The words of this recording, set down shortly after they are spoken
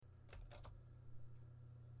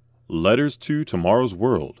Letters to Tomorrow's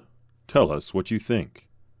World. Tell us what you think.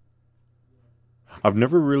 I've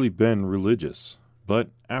never really been religious, but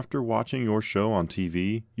after watching your show on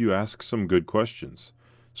TV, you ask some good questions,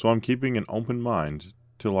 so I'm keeping an open mind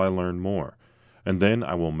till I learn more, and then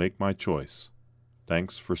I will make my choice.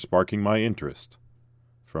 Thanks for sparking my interest.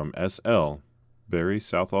 From S.L., Barrie,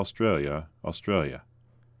 South Australia, Australia.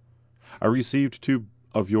 I received 2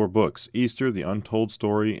 of your books, Easter, The Untold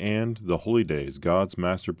Story, and The Holy Days, God's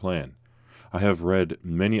Master Plan. I have read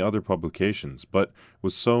many other publications, but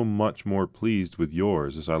was so much more pleased with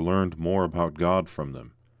yours as I learned more about God from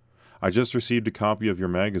them. I just received a copy of your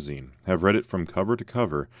magazine, have read it from cover to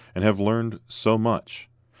cover, and have learned so much.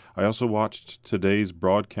 I also watched today's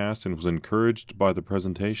broadcast and was encouraged by the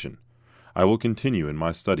presentation. I will continue in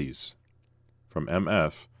my studies. From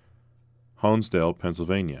M.F., Honesdale,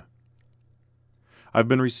 Pennsylvania. I've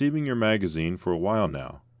been receiving your magazine for a while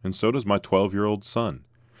now, and so does my 12-year-old son.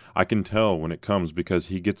 I can tell when it comes because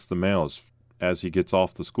he gets the mail as he gets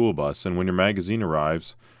off the school bus, and when your magazine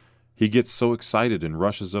arrives, he gets so excited and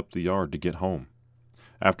rushes up the yard to get home.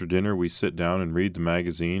 After dinner, we sit down and read the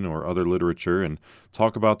magazine or other literature and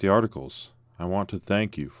talk about the articles. I want to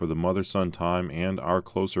thank you for the mother-son time and our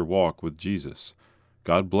closer walk with Jesus.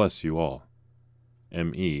 God bless you all.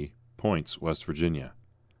 M.E., Points, West Virginia.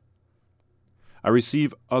 I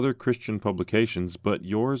receive other Christian publications, but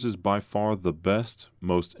yours is by far the best,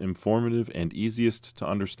 most informative, and easiest to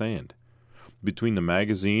understand. Between the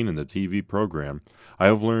magazine and the TV program, I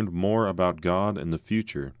have learned more about God and the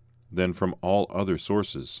future than from all other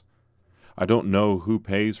sources. I don't know who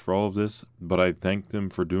pays for all of this, but I thank them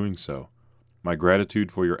for doing so. My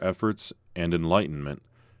gratitude for your efforts and enlightenment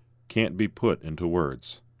can't be put into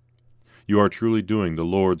words. You are truly doing the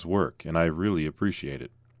Lord's work, and I really appreciate it.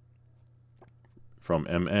 From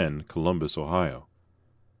M.N., Columbus, Ohio.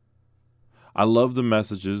 I love the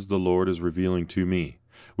messages the Lord is revealing to me.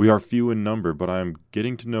 We are few in number, but I am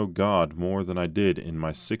getting to know God more than I did in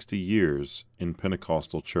my 60 years in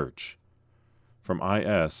Pentecostal church. From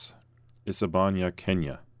I.S., Isabanya,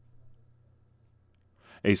 Kenya.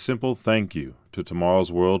 A simple thank you to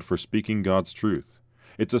Tomorrow's World for speaking God's truth.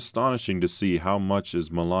 It's astonishing to see how much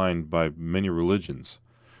is maligned by many religions.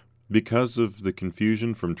 Because of the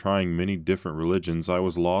confusion from trying many different religions, I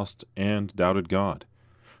was lost and doubted God.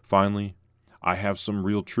 Finally, I have some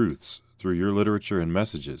real truths through your literature and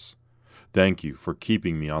messages. Thank you for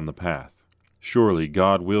keeping me on the path. Surely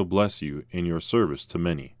God will bless you in your service to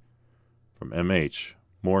many. From M.H.,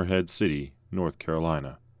 Morehead City, North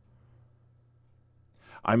Carolina.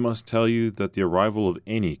 I must tell you that the arrival of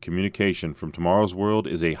any communication from Tomorrow's World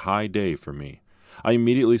is a high day for me. I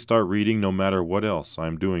immediately start reading no matter what else I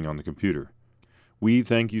am doing on the computer. We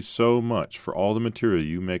thank you so much for all the material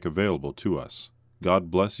you make available to us.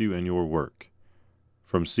 God bless you and your work.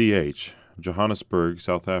 From C.H., Johannesburg,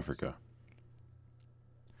 South Africa.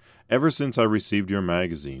 Ever since I received your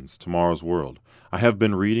magazines, Tomorrow's World, I have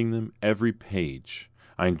been reading them every page.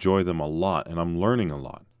 I enjoy them a lot, and I'm learning a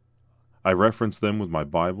lot. I reference them with my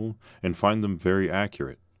Bible and find them very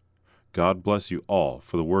accurate. God bless you all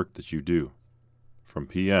for the work that you do. From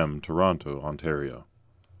P.M., Toronto, Ontario.